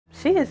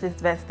She is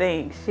his best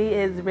thing. She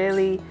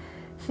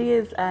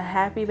is a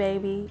happy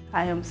baby.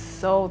 I am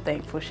so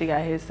thankful she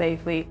got here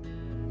safely.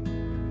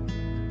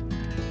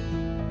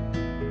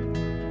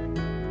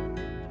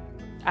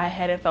 I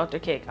hadn't felt her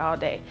kick all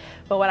day,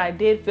 but what I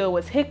did feel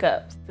was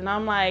hiccups. And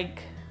I'm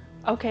like,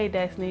 okay,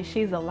 Destiny,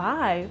 she's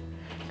alive,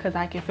 because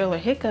I can feel her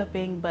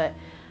hiccuping, but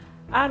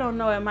I don't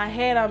know, in my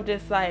head, I'm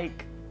just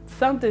like,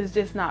 something's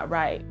just not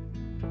right.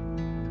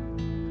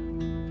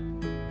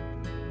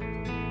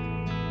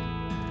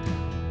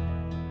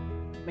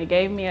 It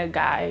gave me a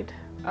guide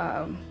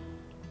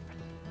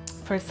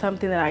for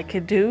something that I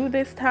could do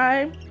this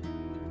time.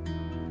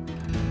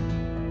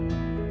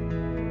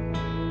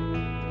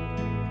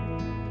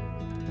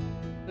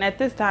 And at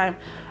this time,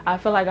 I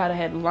feel like I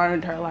had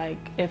learned her. Like,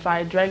 if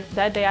I drank,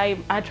 that day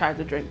I tried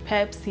to drink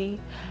Pepsi.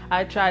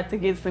 I tried to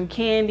get some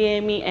candy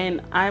in me,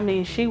 and I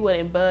mean, she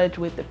wouldn't budge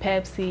with the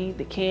Pepsi,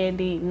 the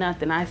candy,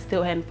 nothing. I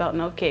still hadn't felt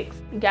no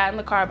kicks. Got in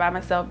the car by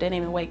myself, didn't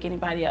even wake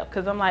anybody up,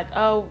 because I'm like,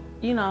 oh,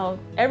 you know,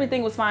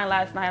 everything was fine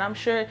last night. I'm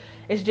sure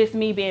it's just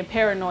me being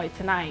paranoid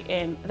tonight,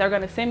 and they're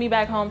gonna send me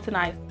back home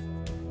tonight.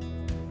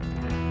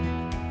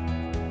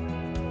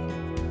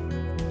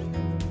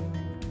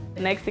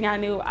 The next thing I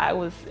knew, I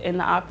was in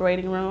the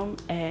operating room,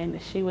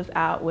 and she was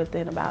out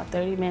within about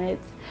 30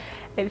 minutes,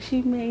 and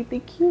she made the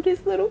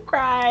cutest little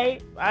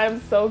cry.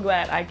 I'm so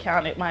glad I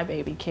counted my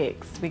baby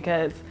kicks,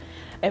 because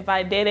if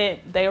I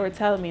didn't, they were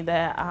telling me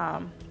that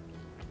I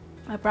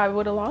probably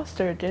would have lost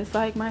her, just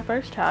like my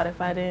first child,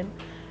 if I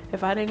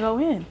didn't go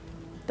in.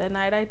 That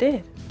night I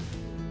did.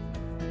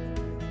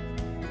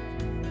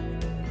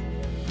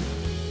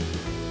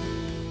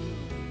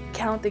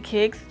 Count the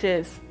kicks,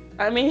 just,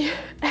 I mean,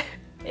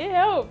 it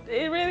helped.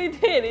 It really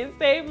did. It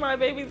saved my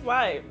baby's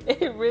life.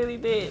 It really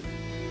did.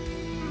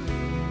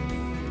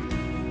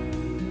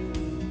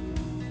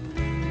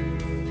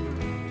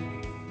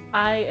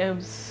 I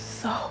am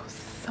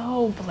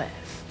so blessed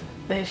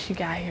that she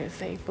got here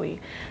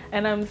safely.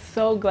 And I'm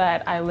so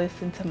glad I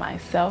listened to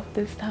myself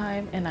this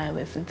time, and I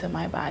listened to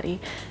my body,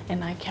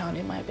 and I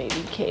counted my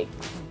baby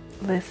kicks.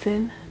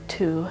 Listen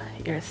to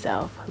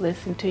yourself.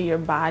 Listen to your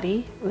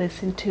body.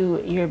 Listen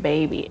to your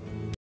baby.